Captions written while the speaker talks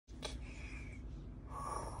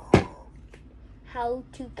How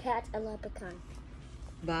to Catch a Leprechaun.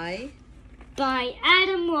 By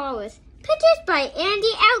Adam Wallace. Pictures by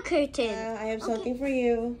Andy Alkerton. I have something for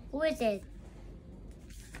you. What is it?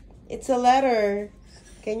 It's a letter.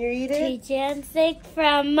 Can you read it? To Janacek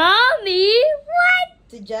from Mommy. What?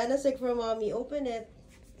 To Janacek from Mommy. Open it.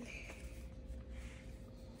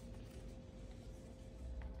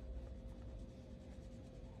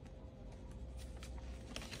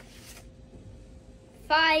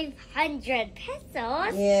 $500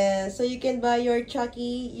 pesos. Yeah, so you can buy your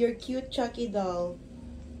cute Chucky doll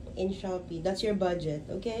in Shopee. That's your budget,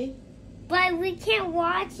 okay? But we can't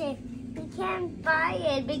watch it. We can't buy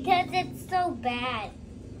it because it's so bad.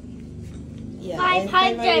 Yeah,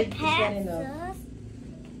 500 pesos.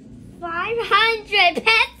 500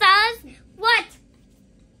 pesos. What?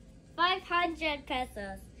 500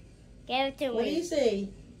 pesos. Give it to me. What do you say?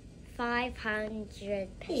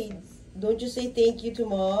 500 pesos. Hey, don't you say thank you to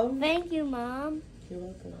Mom? Thank you, Mom. You're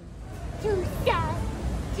welcome. To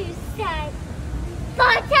start.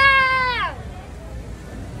 Bottom!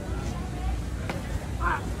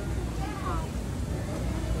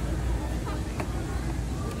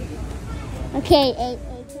 Okay,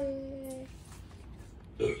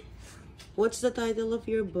 What's the title of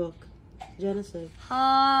your book, Janacek?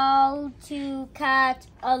 How to Catch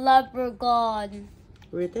a Leprechaun.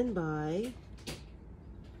 Written by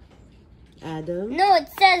Adam. No, it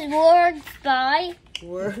says words by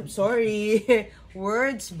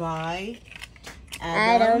Words by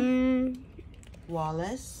Adam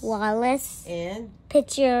Wallace. And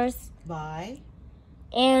pictures by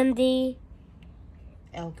Andy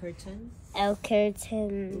Alkerton. Okay.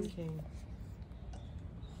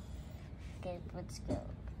 Okay, let's go.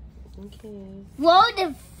 Okay. Whoa,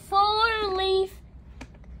 the four-leaf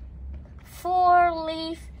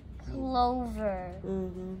clover.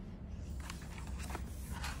 Mm-hmm.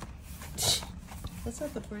 That's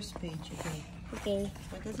not the first page, okay? Okay,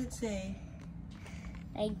 What does it say?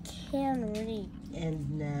 I can't read.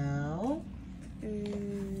 And now,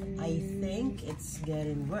 I think it's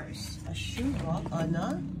getting worse. A shoebox on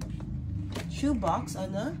a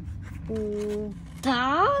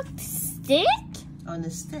Box stick? on a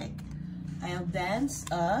stick. I'll dance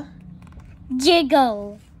a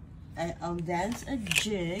Jiggle. I'll dance a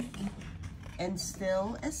jig and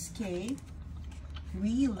still escape.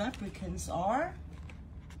 We leprechauns are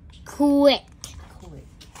Quick.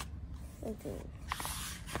 Okay.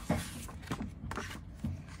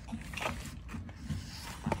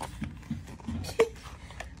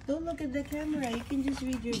 Don't look at the camera. You can just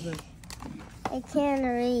read your book. I can't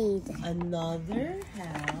read. Another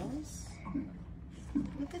house.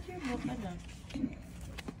 Look at your book, Anna.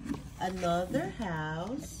 Another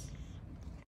house